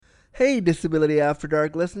Hey, Disability After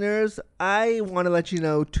Dark listeners. I want to let you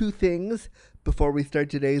know two things before we start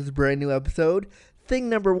today's brand new episode. Thing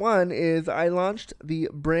number one is I launched the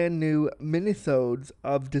brand new minisodes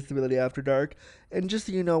of Disability After Dark. And just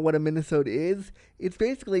so you know what a minisode is, it's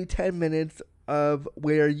basically 10 minutes of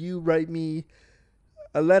where you write me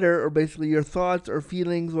a letter or basically your thoughts or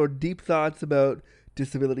feelings or deep thoughts about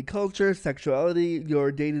disability culture, sexuality,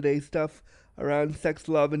 your day-to-day stuff around sex,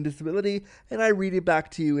 love, and disability, and I read it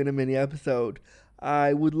back to you in a mini episode.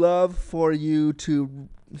 I would love for you to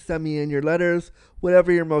send me in your letters,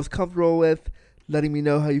 whatever you're most comfortable with, letting me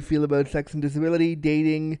know how you feel about sex and disability,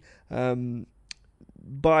 dating,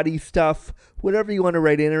 body stuff, whatever you want to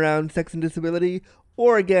write in around sex and disability,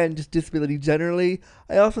 or again, just disability generally.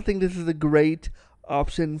 I also think this is a great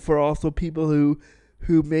option for also people who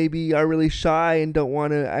maybe are really shy and don't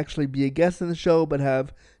want to actually be a guest in the show but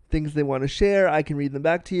have things they want to share. I can read them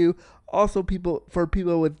back to you. Also, people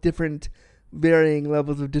with different varying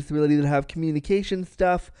levels of disability that have communication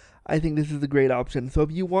stuff, I think this is a great option. So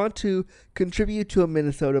if you want to contribute to a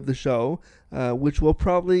minisode of the show, which they'll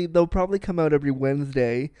probably come out every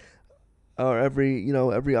Wednesday, or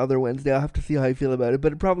every other Wednesday. I'll have to see how I feel about it,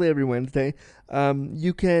 but probably every Wednesday.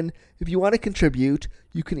 You can, if you want to contribute,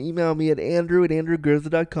 you can email me at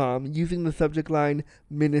andrew@andrewgurza.com using the subject line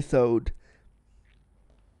minisode.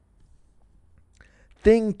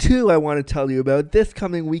 Thing two I want to tell you about this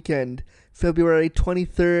coming weekend, February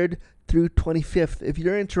 23rd through 25th. If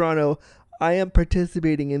you're in Toronto, I am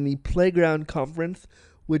participating in the Playground Conference,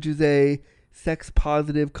 which is a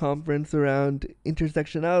sex-positive conference around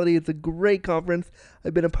intersectionality. It's a great conference.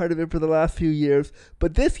 I've been a part of it for the last few years.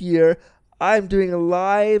 But this year, I'm doing a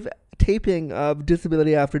live taping of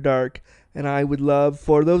Disability After Dark, and I would love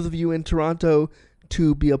for those of you in Toronto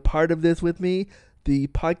to be a part of this with me. The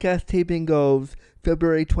podcast taping goes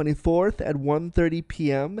February 24th at 1:30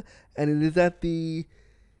 p.m. and it is at the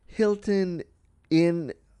Hilton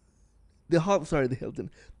Inn, the Holiday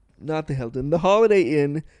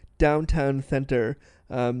Inn Downtown Center,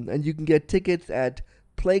 and you can get tickets at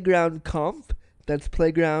PlaygroundConf. That's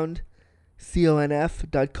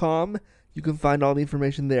playgroundconf.com. You can find all the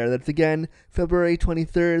information there. That's again February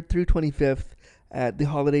 23rd through 25th at the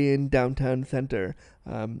Holiday Inn Downtown Center.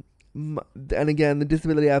 And again, the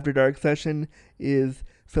Disability After Dark session is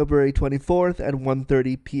February 24th at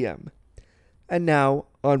 1:30 p.m. And now,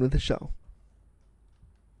 on with the show.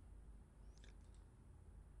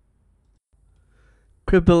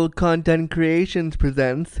 Crippled Content Creations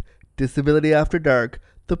presents Disability After Dark,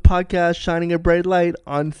 the podcast shining a bright light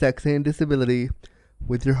on sex and disability,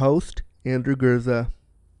 with your host, Andrew Gurza.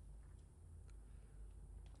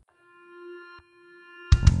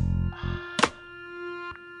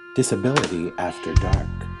 Disability After Dark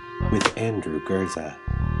with Andrew Gurza,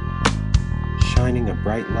 shining a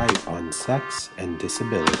bright light on sex and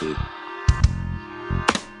disability.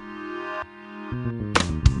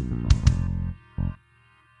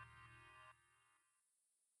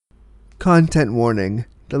 Content warning.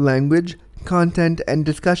 The language, content, and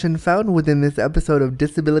discussion found within this episode of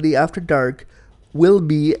Disability After Dark will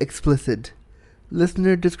be explicit.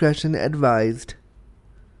 Listener discretion advised.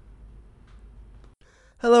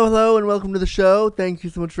 Hello, and welcome to the show. Thank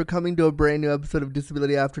you so much for coming to a brand new episode of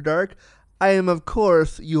Disability After Dark. I am, of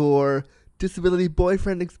course, your disability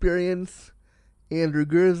boyfriend experience, Andrew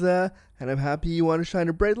Gurza, and I'm happy you want to shine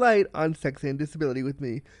a bright light on sex and disability with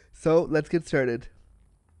me. So, let's get started.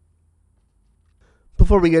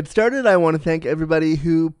 Before we get started, I want to thank everybody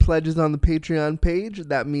who pledges on the Patreon page.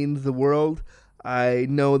 That means the world. I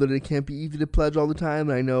know that it can't be easy to pledge all the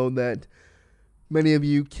time, and I know that many of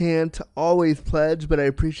you can't always pledge, but I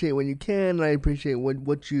appreciate when you can, and I appreciate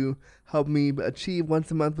what you help me achieve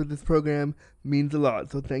once a month with this program. Means a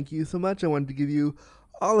lot, so thank you so much. I wanted to give you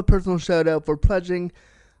all a personal shout out for pledging.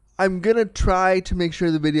 I'm gonna try to make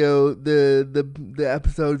sure the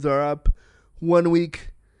episodes are up 1 week.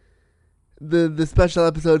 The special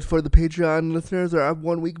episodes for the Patreon listeners are up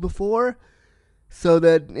 1 week before, so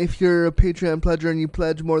that if you're a Patreon pledger and you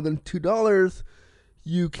pledge more than $2,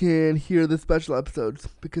 you can hear the special episodes,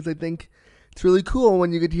 because I think it's really cool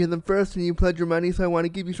when you get to hear them first and you pledge your money, so I want to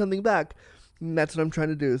give you something back. And that's what I'm trying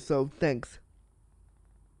to do, so thanks.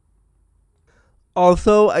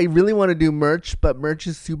 Also, I really want to do merch, but merch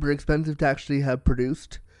is super expensive to actually have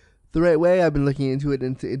produced the right way. I've been looking into it,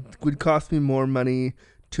 and it would cost me more money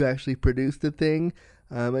to actually produce the thing.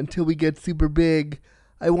 Until we get super big,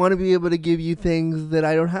 I want to be able to give you things that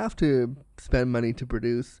I don't have to spend money to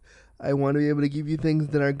produce. I want to be able to give you things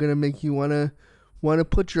that are going to make you want to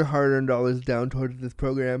put your hard-earned dollars down towards this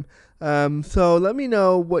program. So let me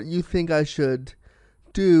know what you think I should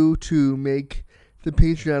do to make the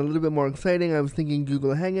Patreon a little bit more exciting. I was thinking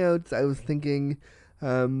Google Hangouts. I was thinking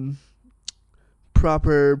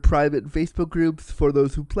proper private Facebook groups for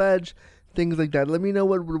those who pledge, things like that. Let me know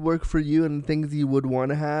what would work for you and things you would want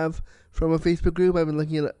to have from a Facebook group. I've been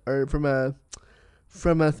looking at, or from a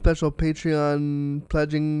special Patreon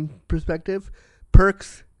pledging perspective.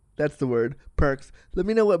 Perks, that's the word, perks. Let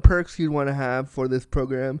me know what perks you'd want to have for this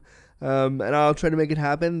program, and I'll try to make it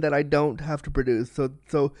happen that I don't have to produce. So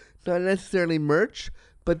not necessarily merch,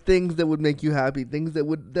 but things that would make you happy, things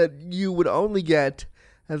that you would only get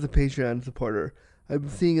as a Patreon supporter. I'm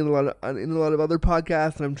seeing in a lot of other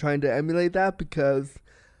podcasts, and I'm trying to emulate that because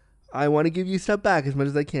I want to give you stuff back as much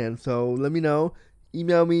as I can. So let me know.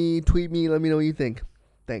 Email me, tweet me, let me know what you think.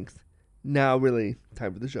 Thanks. Now, really,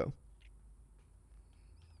 time for the show.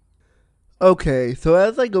 Okay, so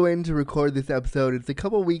as I go in to record this episode, it's a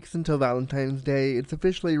couple weeks until Valentine's Day. It's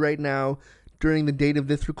officially right now, during the date of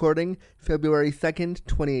this recording, February 3rd,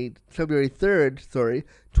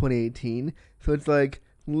 2018. So it's like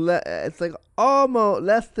almost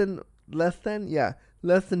less than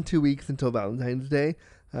 2 weeks until Valentine's Day.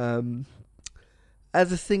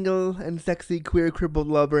 As a single and sexy queer crippled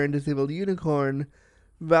lover and disabled unicorn,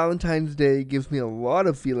 Valentine's Day gives me a lot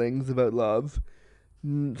of feelings about love.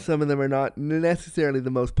 Some of them are not necessarily the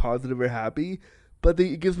most positive or happy, but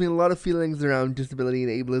it gives me a lot of feelings around disability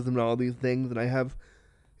and ableism and all these things, and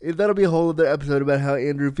that'll be a whole other episode about how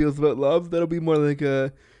Andrew feels about love. That'll be more like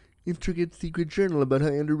a intricate secret journal about how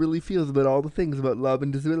Andrew really feels about all the things about love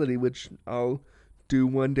and disability, which I'll do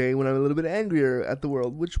one day when I'm a little bit angrier at the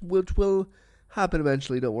world, which will happen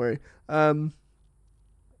eventually, don't worry.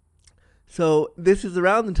 So this is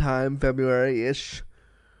around the time, February-ish,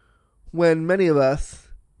 when many of us,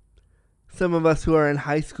 some of us who are in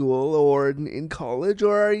high school or in college,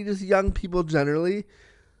 or are just young people generally,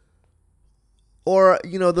 or,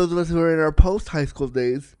 those of us who are in our post-high school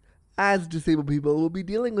days, as disabled people, will be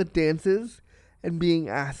dealing with dances and being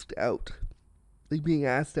asked out. Like being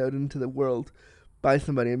asked out into the world by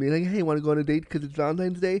somebody and being like, hey, want to go on a date because it's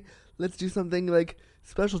Valentine's Day? Let's do something like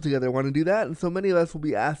special together. Want to do that? And so many of us will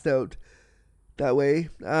be asked out that way.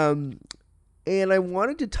 And I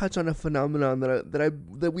wanted to touch on a phenomenon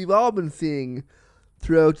that we've all been seeing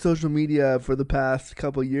throughout social media for the past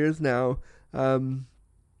couple years now. And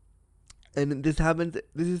this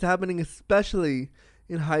is happening especially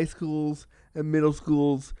in high schools and middle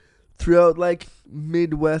schools throughout like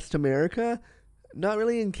Midwest America. Not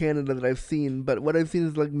really in Canada that I've seen, but what I've seen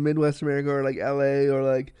is like Midwest America or like LA or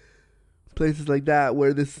like places like that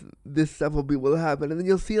where this stuff will happen, and then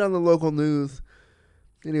you'll see it on the local news.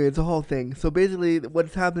 Anyway, it's a whole thing. So basically,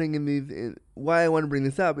 what's happening why I want to bring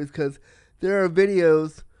this up is because there are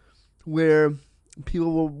videos where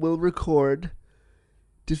people will record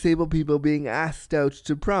disabled people being asked out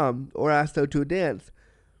to prom or asked out to a dance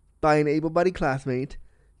by an able-bodied classmate.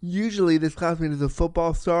 Usually, this classmate is a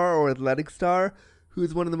football star or athletic star who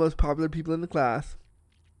is one of the most popular people in the class.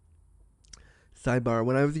 Sidebar,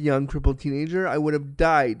 when I was a young crippled teenager, I would have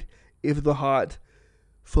died if the hot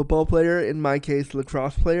football player, in my case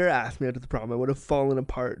lacrosse player, asked me out to the prom. I would have fallen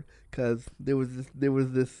apart because there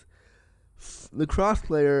was this lacrosse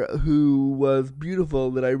player who was beautiful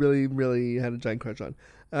that I really, really had a giant crush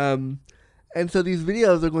on. And so these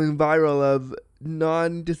videos are going viral of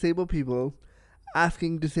non-disabled people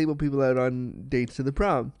asking disabled people out on dates to the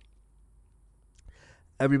prom.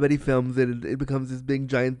 Everybody films it. It becomes this big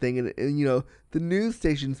giant thing, and the news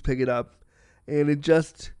stations pick it up, and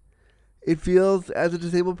it feels, as a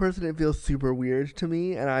disabled person, it feels super weird to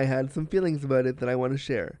me, and I had some feelings about it that I want to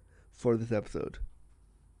share for this episode.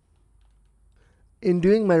 In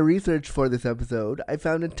doing my research for this episode, I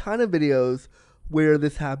found a ton of videos where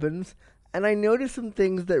this happens, and I noticed some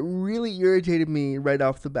things that really irritated me right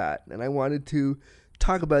off the bat, and I wanted to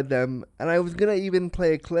talk about them, and I was going to even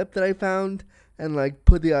play a clip that I found and like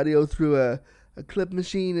put the audio through a clip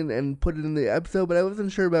machine and put it in the episode, but I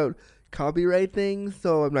wasn't sure about copyright things,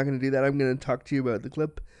 so I'm not going to do that. I'm going to talk to you about the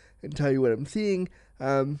clip and tell you what I'm seeing.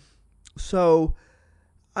 So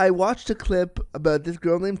I watched a clip about this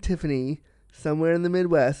girl named Tiffany somewhere in the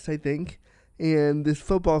Midwest, I think, and this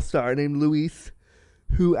football star named Luis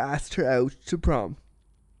who asked her out to prom.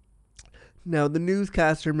 Now, the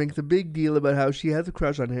newscaster makes a big deal about how she has a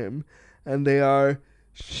crush on him, and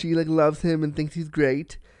she loves him and thinks he's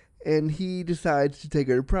great, and he decides to take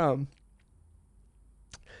her to prom.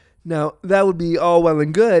 Now, that would be all well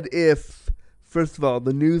and good if, first of all,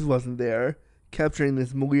 the news wasn't there, capturing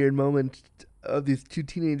this weird moment of these two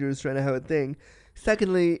teenagers trying to have a thing.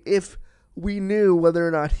 Secondly, if we knew whether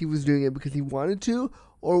or not he was doing it because he wanted to,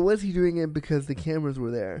 or was he doing it because the cameras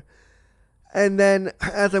were there. And then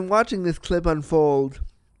as I'm watching this clip unfold,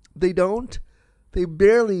 they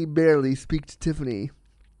barely speak to Tiffany,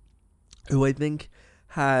 who I think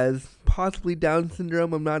has possibly Down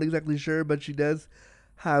syndrome. I'm not exactly sure, but she does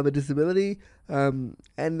have a disability. And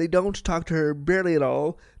they don't talk to her barely at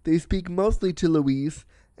all. They speak mostly to Luis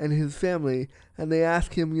and his family, and they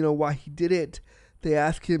ask him, why he did it. They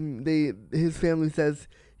ask him, his family says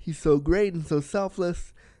he's so great and so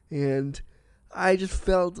selfless, and I just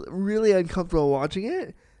felt really uncomfortable watching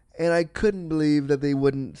it, and I couldn't believe that they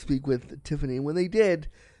wouldn't speak with Tiffany. When they did,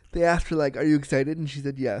 they asked her, are you excited? And she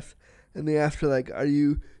said yes. And they asked her,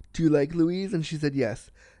 do you like Louise? And she said yes.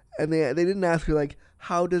 And they didn't ask her,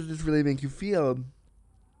 how does this really make you feel?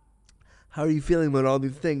 How are you feeling about all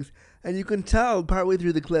these things? And you can tell partway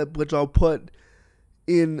through the clip, which I'll put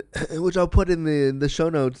in the show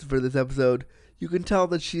notes for this episode, you can tell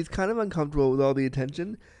that she's kind of uncomfortable with all the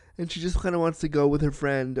attention, and she just kind of wants to go with her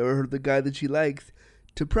friend or the guy that she likes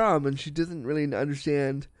to prom, and she doesn't really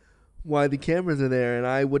understand why the cameras are there, and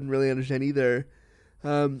I wouldn't really understand either.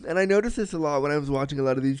 And I noticed this a lot when I was watching a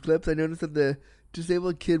lot of these clips. I noticed that the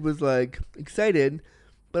disabled kid was excited,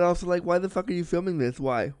 but also why the fuck are you filming this?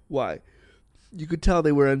 Why? You could tell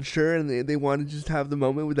they were unsure, and they wanted to just have the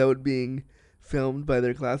moment without it being filmed by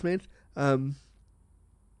their classmates. And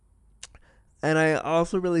I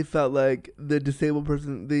also really felt like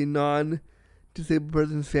the non-disabled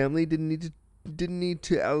person's family didn't need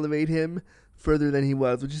to elevate him further than he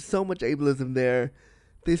was, which is so much ableism there.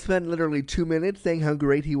 They spent literally 2 minutes saying how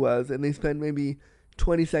great he was, and they spent maybe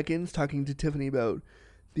 20 seconds talking to Tiffany about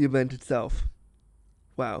the event itself.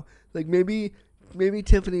 Wow. Maybe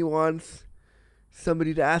Tiffany wants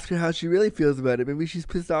somebody to ask her how she really feels about it. Maybe she's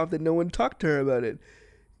pissed off that no one talked to her about it.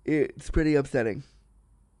 It's pretty upsetting.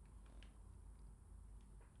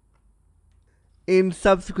 In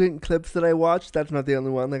subsequent clips that I watched, that's not the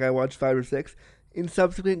only one, I watched 5 or 6. In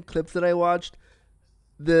subsequent clips that I watched,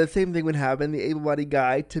 the same thing would happen. The able-bodied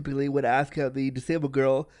guy typically would ask out the disabled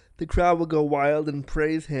girl. The crowd would go wild and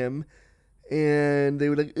praise him, and they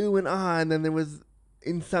would ooh and ah. And then there was,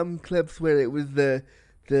 in some clips, where it was the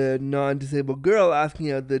non-disabled girl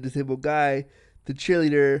asking out the disabled guy, the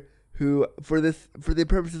cheerleader, who for the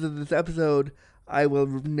purposes of this episode, I will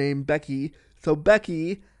name Becky. So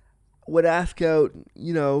Becky would ask out,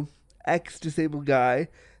 ex-disabled guy,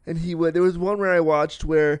 and there was one where I watched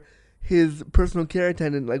where his personal care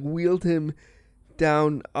attendant wheeled him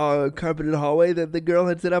down a carpeted hallway that the girl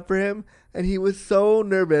had set up for him, and he was so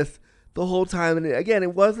nervous the whole time. And again,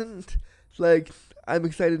 it wasn't I'm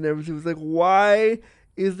excited and nervous. It was why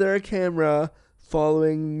is there a camera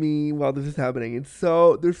following me while this is happening?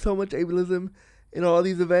 There's so much ableism in all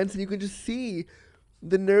these events, and you can just see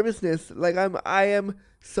the nervousness. I am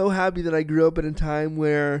so happy that I grew up in a time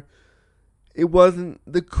where it wasn't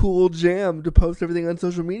the cool jam to post everything on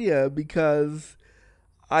social media, because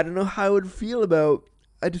I don't know how I would feel about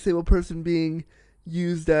a disabled person being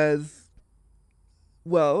used as,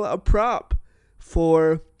 a prop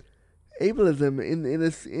for ableism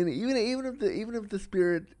even if the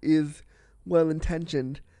spirit is well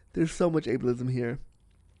intentioned. There's so much ableism here.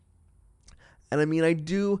 And I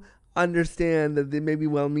do understand that they may be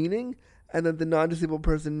well meaning, and that the non-disabled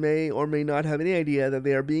person may or may not have any idea that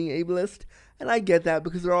they are being ableist, and I get that,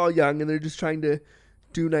 because they're all young and they're just trying to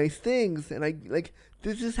do nice things. And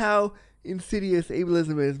this is how insidious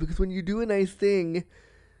ableism is, because when you do a nice thing,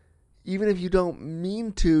 even if you don't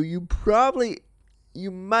mean to, you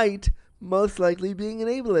might most likely being an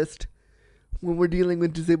ableist. When we're dealing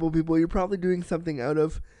with disabled people, you're probably doing something out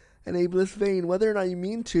of an ableist vein. Whether or not you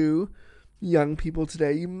mean to, young people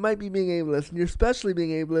today, you might be being ableist, and you're especially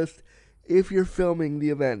being ableist if you're filming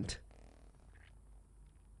the event.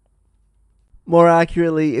 More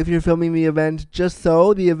accurately, if you're filming the event just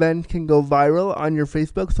so the event can go viral on your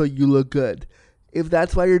Facebook so you look good. If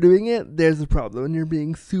that's why you're doing it, there's a problem, and you're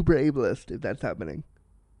being super ableist if that's happening.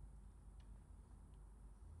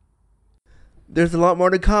 There's a lot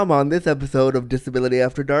more to come on this episode of Disability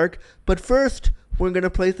After Dark, but first, we're going to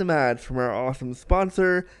play some ads from our awesome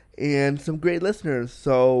sponsor and some great listeners.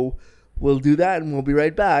 So we'll do that, and we'll be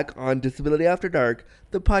right back on Disability After Dark,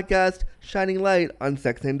 the podcast shining light on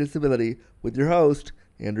sex and disability, with your host,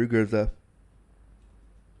 Andrew Gurza.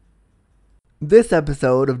 This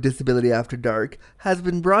episode of Disability After Dark has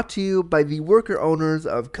been brought to you by the worker owners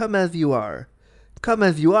of Come As You Are. Come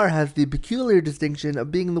As You Are has the peculiar distinction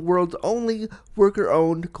of being the world's only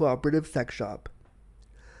worker-owned cooperative sex shop.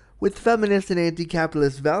 With feminist and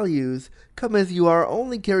anti-capitalist values, Come As You Are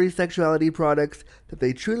only carries sexuality products that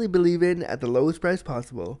they truly believe in at the lowest price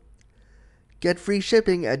possible. Get free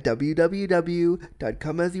shipping at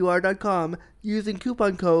www.comeasyouare.com using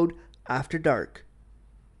coupon code After Dark.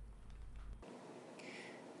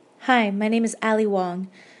 Hi, my name is Ali Wong,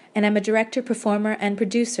 and I'm a director, performer, and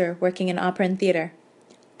producer working in opera and theater.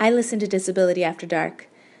 I listen to Disability After Dark,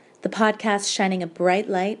 the podcast shining a bright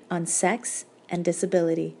light on sex and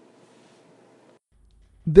disability.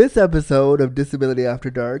 This episode of Disability After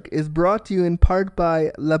Dark is brought to you in part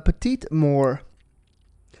by La Petite More.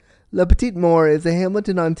 La Petite More is a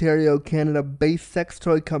Hamilton, Ontario, Canada-based sex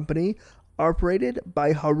toy company operated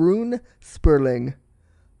by Haroon Sperling.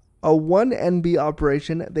 A 1NB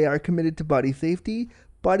operation, they are committed to body safety,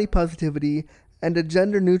 body positivity, and a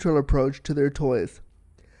gender-neutral approach to their toys.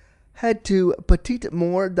 Head to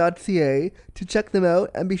petitemore.ca to check them out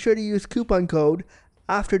and be sure to use coupon code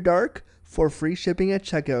AFTERDARK for free shipping at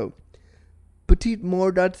checkout.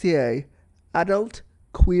 petitemore.ca. Adult,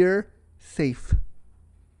 queer, safe.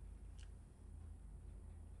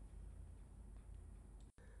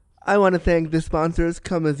 I want to thank the sponsors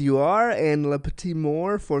Come As You Are and Le Petit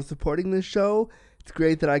More for supporting this show. It's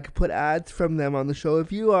great that I could put ads from them on the show.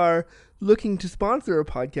 If you are looking to sponsor a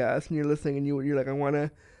podcast and you're listening and you're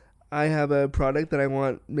like, I have a product that I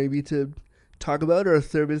want maybe to talk about or a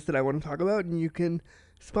service that I want to talk about, and you can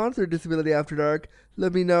sponsor Disability After Dark,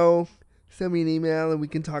 let me know. Send me an email and we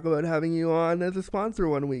can talk about having you on as a sponsor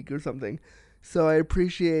one week or something. So I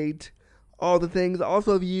appreciate all the things.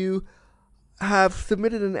 Also, if you have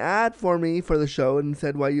submitted an ad for me for the show and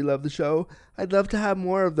said why you love the show, I'd love to have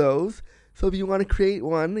more of those. So if you want to create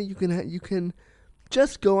one, you can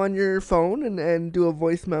just go on your phone and do a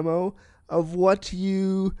voice memo of what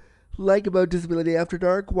you like about Disability After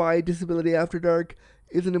Dark, why Disability After Dark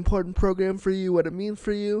is an important program for you, what it means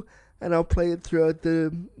for you, and I'll play it throughout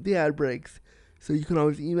the ad breaks. So you can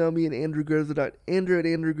always email me at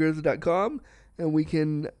andrew@andrewgurza.com, and we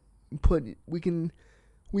can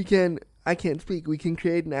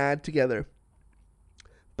create an ad together.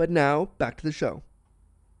 But now, back to the show.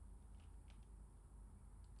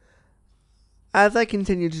 As I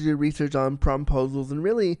continue to do research on promposals and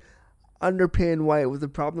really underpin why it was a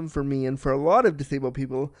problem for me and for a lot of disabled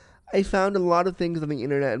people, I found a lot of things on the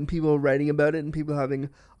internet and people writing about it and people having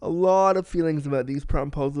a lot of feelings about these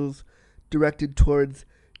promposals directed towards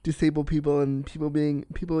disabled people and people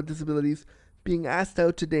with disabilities being asked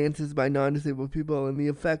out to dances by non-disabled people and the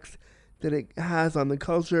effects that it has on the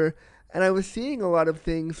culture. And I was seeing a lot of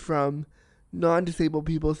things from non-disabled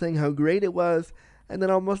people saying how great it was, and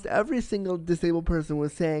then almost every single disabled person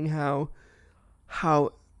was saying how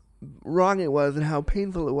wrong it was and how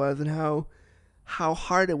painful it was and how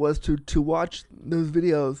hard it was to watch those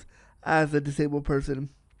videos as a disabled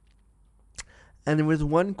person. And there was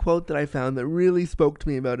one quote that I found that really spoke to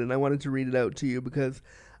me about it, and I wanted to read it out to you because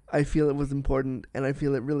I feel it was important, and I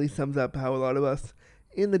feel it really sums up how a lot of us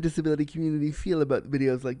in the disability community feel about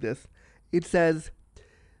videos like this. It says,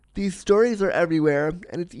 "These stories are everywhere,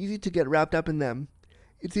 and it's easy to get wrapped up in them.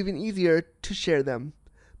 It's even easier to share them.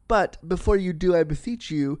 But before you do, I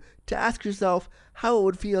beseech you to ask yourself how it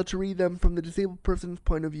would feel to read them from the disabled person's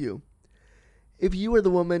point of view. If you were the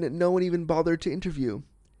woman no one even bothered to interview.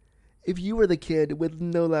 If you were the kid with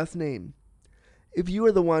no last name. If you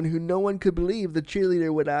were the one who no one could believe the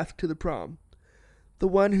cheerleader would ask to the prom. The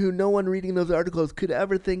one who no one reading those articles could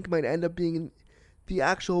ever think might end up being the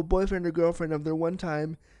actual boyfriend or girlfriend of their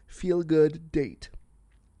one-time feel-good date."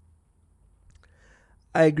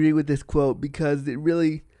 I agree with this quote because it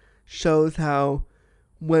really shows how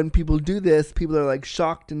when people do this, people are like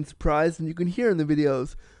shocked and surprised, and you can hear in the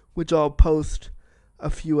videos, which I'll post a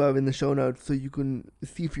few of in the show notes so you can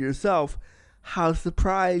see for yourself how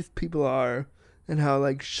surprised people are and how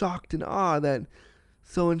like shocked and awe that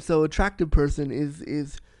so-and-so attractive person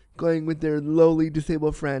is going with their lowly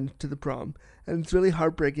disabled friend to the prom. And it's really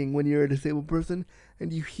heartbreaking when you're a disabled person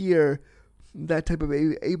and you hear that type of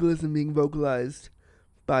ableism being vocalized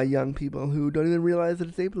by young people who don't even realize that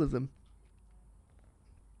it's ableism.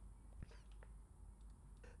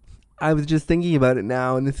 I was just thinking about it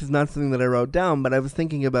now, and this is not something that I wrote down, but I was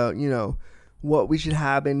thinking about, what we should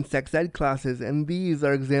have in sex ed classes, and these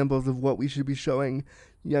are examples of what we should be showing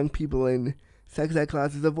young people in sex ed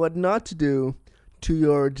classes of what not to do to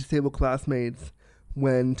your disabled classmates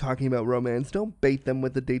when talking about romance. Don't bait them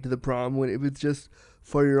with the date to the prom if it's just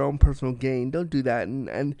for your own personal gain. Don't do that.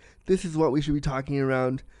 And this is what we should be talking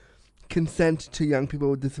around consent to young people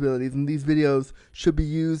with disabilities. And these videos should be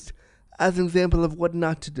used as an example of what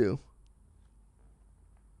not to do.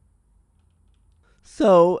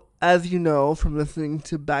 So, as you know from listening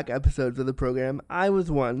to back episodes of the program, I was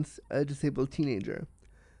once a disabled teenager.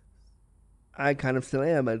 I kind of still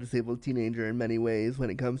am a disabled teenager in many ways when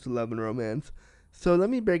it comes to love and romance. So let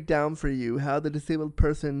me break down for you how the disabled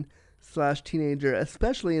person teenager,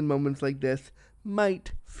 especially in moments like this,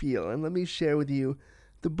 might feel. And let me share with you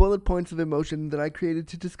the bullet points of emotion that I created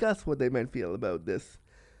to discuss what they might feel about this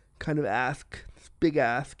kind of ask, this big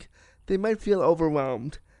ask. They might feel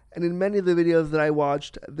overwhelmed. And in many of the videos that I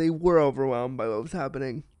watched, they were overwhelmed by what was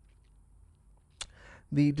happening.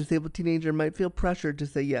 The disabled teenager might feel pressured to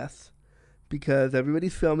say yes because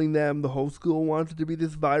everybody's filming them. The whole school wants it to be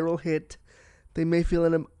this viral hit. They may feel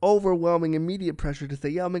an overwhelming immediate pressure to say,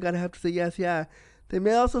 yeah, oh my God, I have to say yes, yeah. They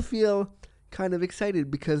may also feel kind of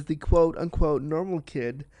excited because the quote-unquote normal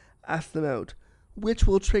kid asked them out, which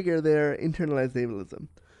will trigger their internalized ableism.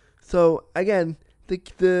 So, again,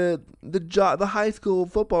 the high school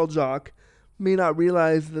football jock may not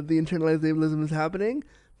realize that the internalized ableism is happening,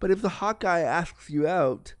 but if the hot guy asks you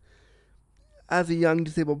out, as a young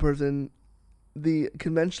disabled person, the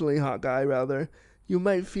conventionally hot guy rather, you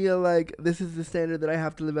might feel like this is the standard that I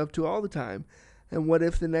have to live up to all the time. And what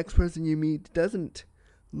if the next person you meet doesn't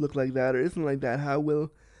look like that or isn't like that? How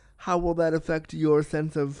will that affect your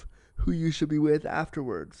sense of who you should be with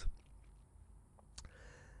afterwards?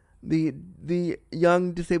 The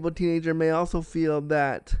young disabled teenager may also feel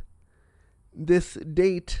that this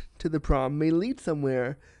date to the prom may lead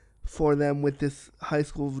somewhere for them with this high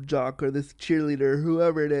school jock or this cheerleader,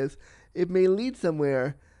 whoever it is. It may lead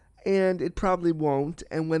somewhere, and it probably won't.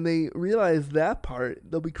 And when they realize that part,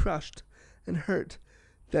 they'll be crushed and hurt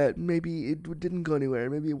that maybe it didn't go anywhere.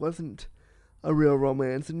 Maybe it wasn't a real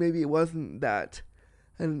romance, and maybe it wasn't that.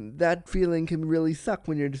 And that feeling can really suck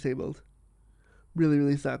when you're disabled. Really,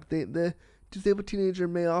 really suck. The disabled teenager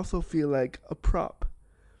may also feel like a prop.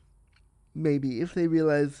 Maybe, if they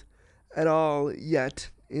realize at all yet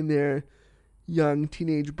in their young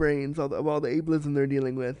teenage brains of all the ableism they're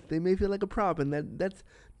dealing with, they may feel like a prop, and that's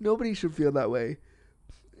nobody should feel that way.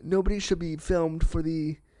 Nobody should be filmed for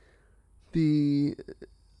the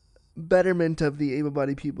betterment of the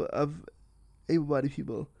able-bodied people.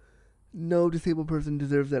 No disabled person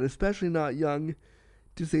deserves that, especially not young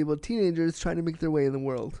disabled teenagers trying to make their way in the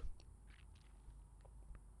world.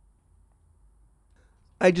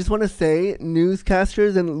 I just want to say,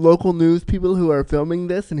 newscasters and local news people who are filming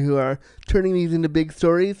this and who are turning these into big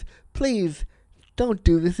stories, please don't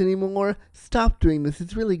do this anymore. Stop doing this.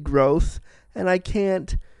 It's really gross, and I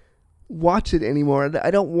can't watch it anymore.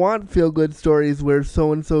 I don't want feel-good stories where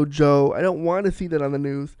so-and-so Joe, I don't want to see that on the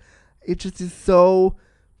news. It just is so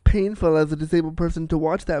painful as a disabled person to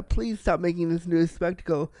watch that. Please stop making this into a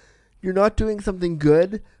spectacle. You're not doing something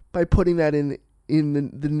good by putting that in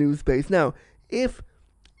the news space. Now, if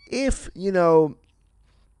you know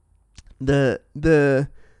the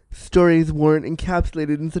stories weren't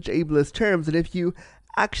encapsulated in such ableist terms, and if you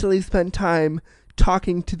actually spent time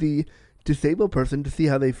talking to the disabled person to see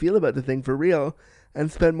how they feel about the thing for real,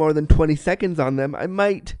 and spent more than 20 seconds on them, I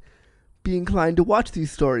might be inclined to watch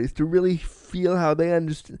these stories, to really feel how they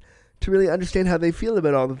understand how they feel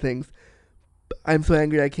about all the things. I'm so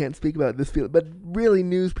angry I can't speak about this feeling, but really,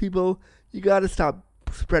 news people, you gotta stop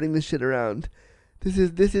spreading this shit around. This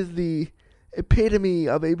is the epitome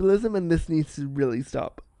of ableism, and this needs to really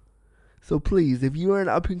stop. So please, if you are an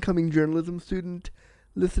up-and-coming journalism student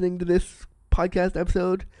listening to this podcast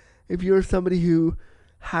episode, if you're somebody who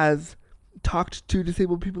has talked to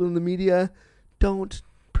disabled people in the media, don't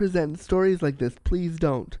present stories like this. Please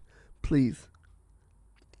don't. Please.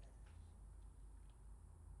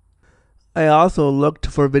 I also looked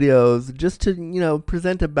for videos just to,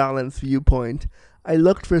 present a balanced viewpoint. I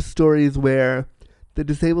looked for stories where the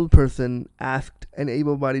disabled person asked an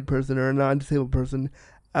able-bodied person or a non-disabled person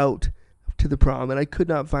out to the prom, and I could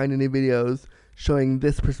not find any videos showing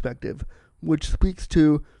this perspective, which speaks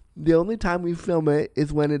to the only time we film it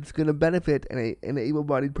is when it's going to benefit an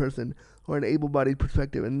able-bodied person or an able-bodied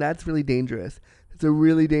perspective, and that's really dangerous. It's a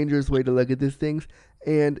really dangerous way to look at these things,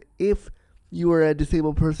 and if you are a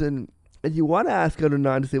disabled person and you want to ask out a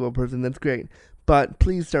non-disabled person, that's great, but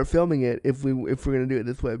please start filming it if we're going to do it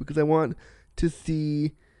this way, because I want to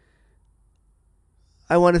see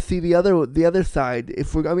the other side.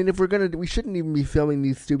 We shouldn't even be filming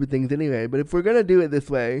these stupid things anyway, but if we're going to do it this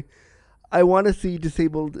way, I want to see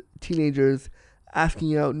disabled teenagers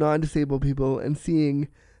asking out non-disabled people and seeing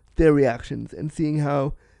their reactions and seeing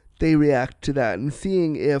how they react to that and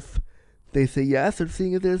seeing if they say yes or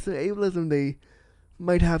seeing if there's an ableism they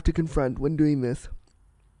might have to confront when doing this.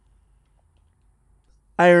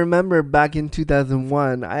 I remember back in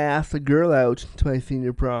 2001, I asked a girl out to my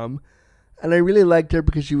senior prom, and I really liked her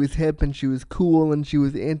because she was hip and she was cool and she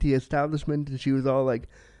was anti-establishment and she was all like,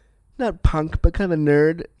 not punk, but kind of a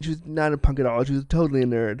nerd. She was not a punk at all. She was totally a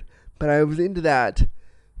nerd. But I was into that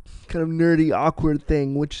kind of nerdy, awkward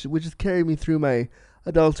thing, which has carried me through my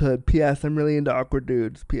adulthood. P.S. I'm really into awkward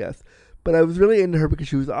dudes. P.S. But I was really into her because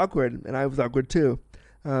she was awkward, and I was awkward too.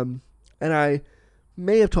 And I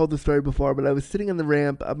may have told the story before, but I was sitting on the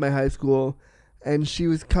ramp of my high school, and she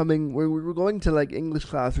was coming. We were going to like English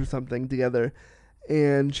class or something together,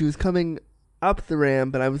 and she was coming up the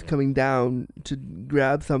ramp, and I was coming down to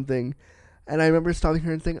grab something. And I remember stopping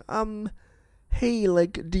her and saying, hey,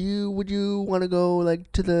 like, would you want to go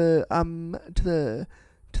like to the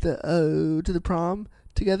prom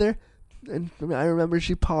together? And I remember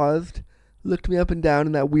she paused, looked me up and down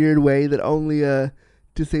in that weird way that only a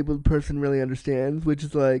disabled person really understands, which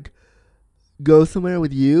is like, go somewhere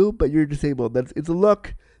with you, but you're disabled. It's a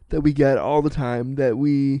look that we get all the time that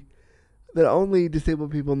only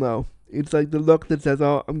disabled people know. It's like the look that says,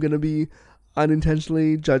 oh, I'm gonna be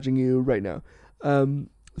unintentionally judging you right now.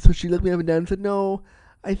 So she looked me up and down and said, no,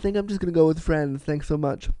 I think I'm just gonna go with friends. Thanks so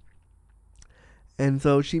much. And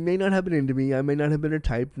so she may not have been into me. I may not have been her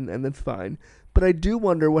type, and that's fine. But I do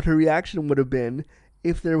wonder what her reaction would have been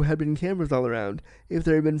if there had been cameras all around, if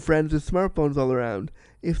there had been friends with smartphones all around,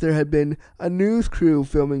 if there had been a news crew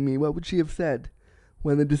filming me. What would she have said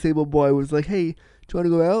when the disabled boy was like, hey, do you want to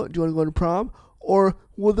go out? Do you want to go to prom? Or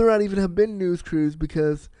would there not even have been news crews?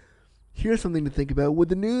 Because here's something to think about. Would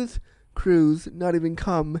the news crews not even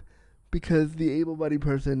come because the able-bodied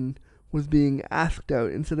person was being asked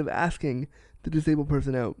out instead of asking the disabled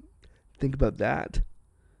person out? Think about that.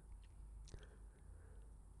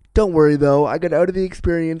 Don't worry though, I got out of the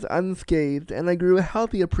experience unscathed, and I grew a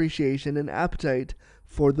healthy appreciation and appetite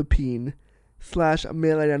for the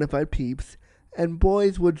peen/male-identified peeps, and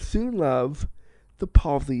boys would soon love the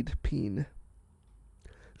palsied peen.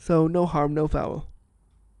 So no harm, no foul.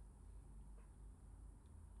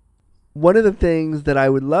 One of the things that I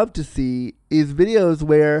would love to see is videos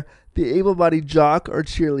where the able-bodied jock or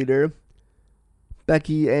cheerleader,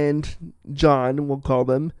 Becky and John, we'll call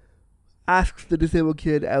them, asks the disabled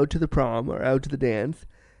kid out to the prom or out to the dance,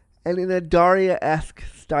 and in a Daria-esque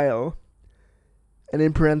style, and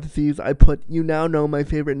in parentheses I put, you now know my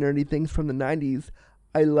favorite nerdy things from the 90s.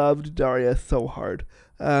 I loved Daria so hard.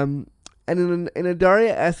 And in a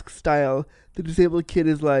Daria-esque style, the disabled kid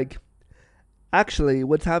is like, actually,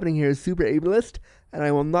 what's happening here is super ableist, and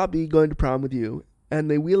I will not be going to prom with you. And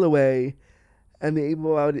they wheel away, and the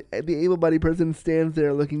able-bodied person stands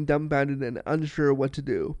there looking dumbfounded and unsure what to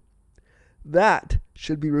do. That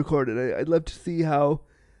should be recorded. I'd love to see how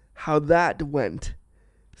that went.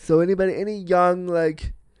 So any young,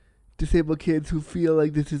 like, disabled kids who feel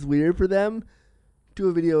like this is weird for them, do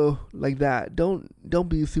a video like that. Don't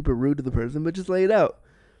be super rude to the person, but just lay it out.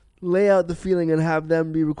 Lay out the feeling and have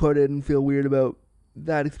them be recorded and feel weird about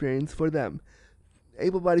that experience for them.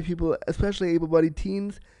 Able-bodied people, especially able-bodied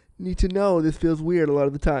teens, need to know this feels weird a lot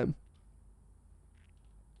of the time.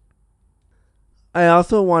 I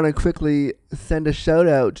also want to quickly send a shout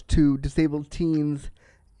out to disabled teens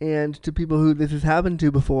and to people who this has happened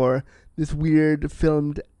to before, this weird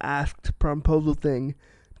filmed asked promposal thing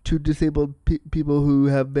to disabled people who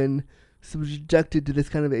have been subjected to this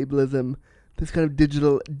kind of ableism, this kind of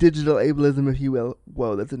digital ableism, if you will.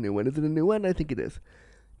 Whoa, that's a new one. Is it a new one? I think it is.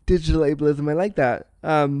 Digital ableism, I like that.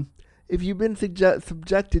 If you've been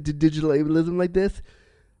subjected to digital ableism like this,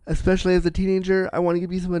 especially as a teenager, I want to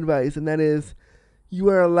give you some advice, and that is, you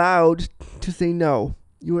are allowed to say no.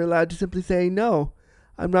 You are allowed to simply say, no,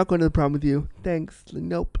 I'm not going to the prom with you. Thanks.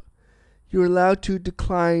 Nope. You're allowed to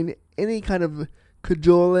decline any kind of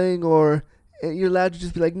cajoling, or you're allowed to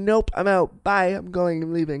just be like, nope, I'm out. Bye, I'm going,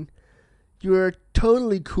 I'm leaving. You are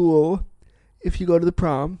totally cool if you go to the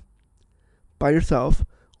prom by yourself,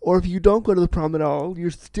 or if you don't go to the prom at all,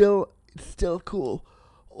 it's still cool.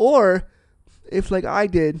 Or if, like I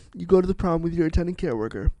did, you go to the prom with your attendant care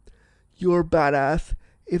worker. You're badass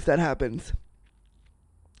if that happens.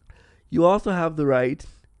 You also have the right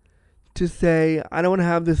to say, I don't want to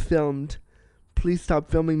have this filmed. Please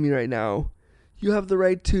stop filming me right now. You have the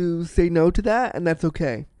right to say no to that, and that's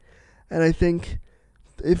okay. And I think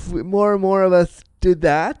if more and more of us did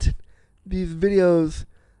that, these videos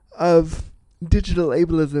of digital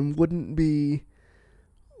ableism wouldn't be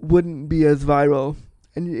as viral.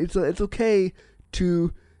 And it's okay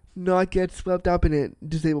to not get swept up in it,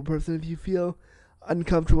 disabled person, if you feel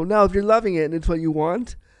uncomfortable. Now, if you're loving it and it's what you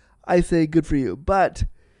want, I say good for you. But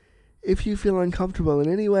if you feel uncomfortable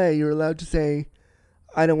in any way, you're allowed to say,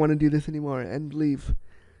 I don't want to do this anymore, and leave.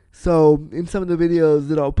 So in some of the videos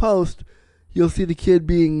that I'll post, you'll see the kid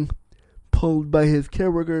being pulled by his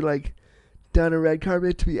care worker, like, down a red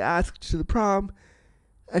carpet to be asked to the prom,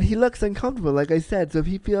 and he looks uncomfortable, like I said. So if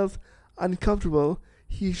he feels uncomfortable,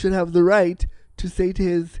 he should have the right to say to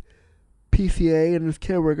his PCA and his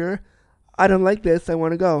care worker, I don't like this, I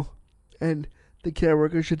want to go. And the care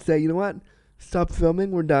worker should say, you know what? Stop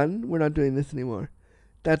filming, we're done, we're not doing this anymore.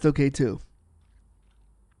 That's okay too.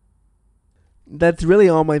 That's really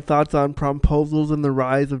all my thoughts on promposals and the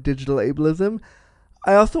rise of digital ableism.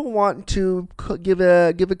 I also want to give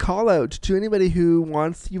a call out to anybody who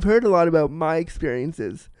wants. You've heard a lot about my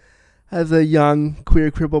experiences as a young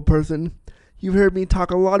queer crippled person. You've heard me talk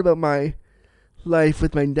a lot about my life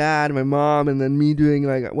with my dad and my mom, and then me doing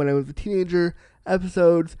like when I was a teenager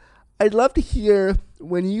episodes. I'd love to hear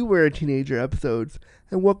when you were a teenager episodes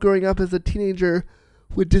and what growing up as a teenager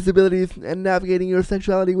with disabilities and navigating your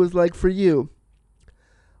sexuality was like for you.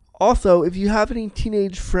 Also, if you have any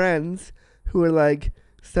teenage friends who are like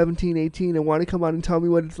 17, 18 and want to come on and tell me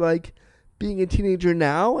what it's like being a teenager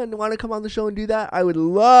now and want to come on the show and do that, I would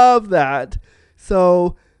love that.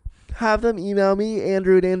 So have them email me,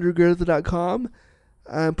 andrew@andrewgurza.com,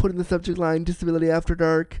 put in the subject line Disability After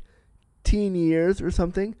Dark teen years or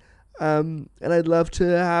something, and I'd love to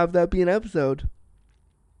have that be an episode.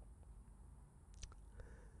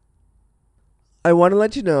 I want to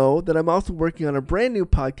let you know that I'm also working on a brand new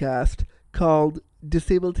podcast called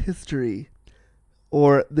Disabled History,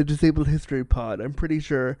 or the Disabled History Pod. I'm pretty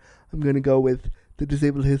sure I'm going to go with the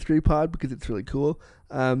Disabled History Pod because it's really cool.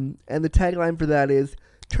 And the tagline for that is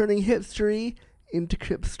Turning History into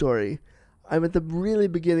Crip Story. I'm at the really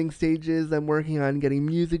beginning stages. I'm working on getting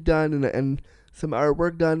music done and some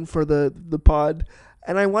artwork done for the pod.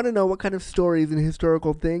 And I want to know what kind of stories and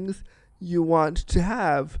historical things you want to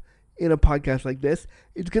have in a podcast like this.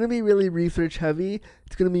 It's going to be really research heavy.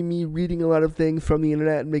 It's going to be me reading a lot of things from the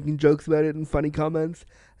internet and making jokes about it and funny comments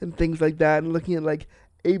and things like that, and looking at like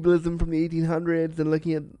ableism from the 1800s and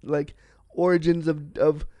looking at like origins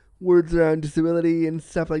of words around disability and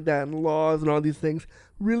stuff like that and laws and all these things.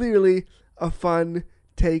 Really, really a fun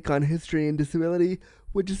take on history and disability,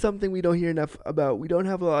 which is something we don't hear enough about. We don't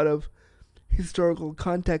have a lot of historical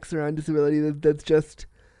context around disability that's just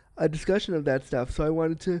a discussion of that stuff. So I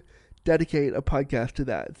wanted to dedicate a podcast to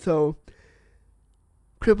that. So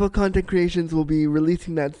Cripple Content Creations will be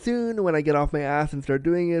releasing that soon when I get off my ass and start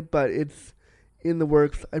doing it, but it's in the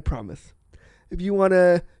works, I promise. If you want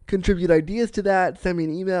to contribute ideas to that, send me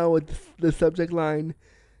an email with the subject line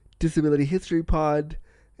Disability History Pod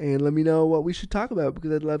and let me know what we should talk about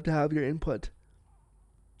because I'd love to have your input.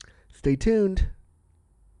 Stay tuned.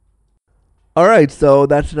 Alright, so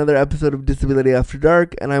that's another episode of Disability After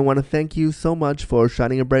Dark, and I want to thank you so much for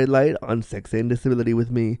shining a bright light on sex and disability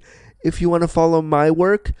with me. If you want to follow my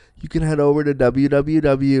work, you can head over to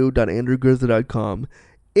www.andrewgurza.com.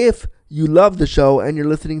 If you love the show and you're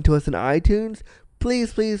listening to us in iTunes,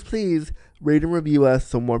 please, please, please rate and review us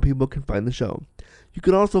so more people can find the show. You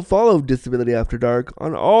can also follow Disability After Dark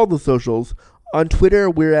on all the socials. On Twitter,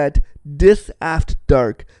 we're at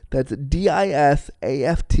DisAftDark. That's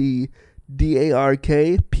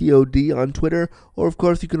DISAFTDARKPOD on Twitter, or of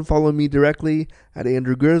course you can follow me directly at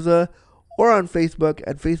Andrew Gurza, or on Facebook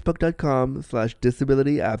at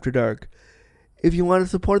facebook.com/disabilityafterdark. If you want to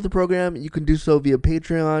support the program, you can do so via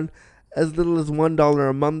Patreon. As little as $1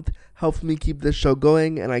 a month helps me keep this show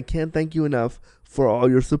going, and I can't thank you enough for all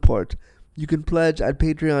your support. You can pledge at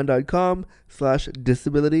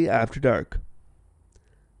patreon.com/disabilityafterdark.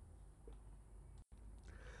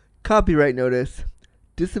 Copyright notice.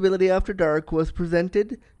 Disability After Dark was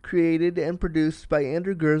presented, created, and produced by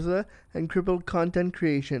Andrew Gurza and Crippled Content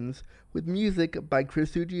Creations, with music by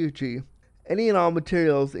Chris Ujiuchi. Any and all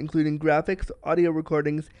materials, including graphics, audio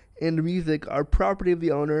recordings, and music, are property of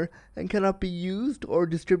the owner and cannot be used or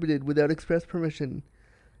distributed without express permission.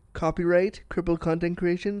 Copyright Crippled Content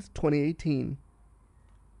Creations 2018.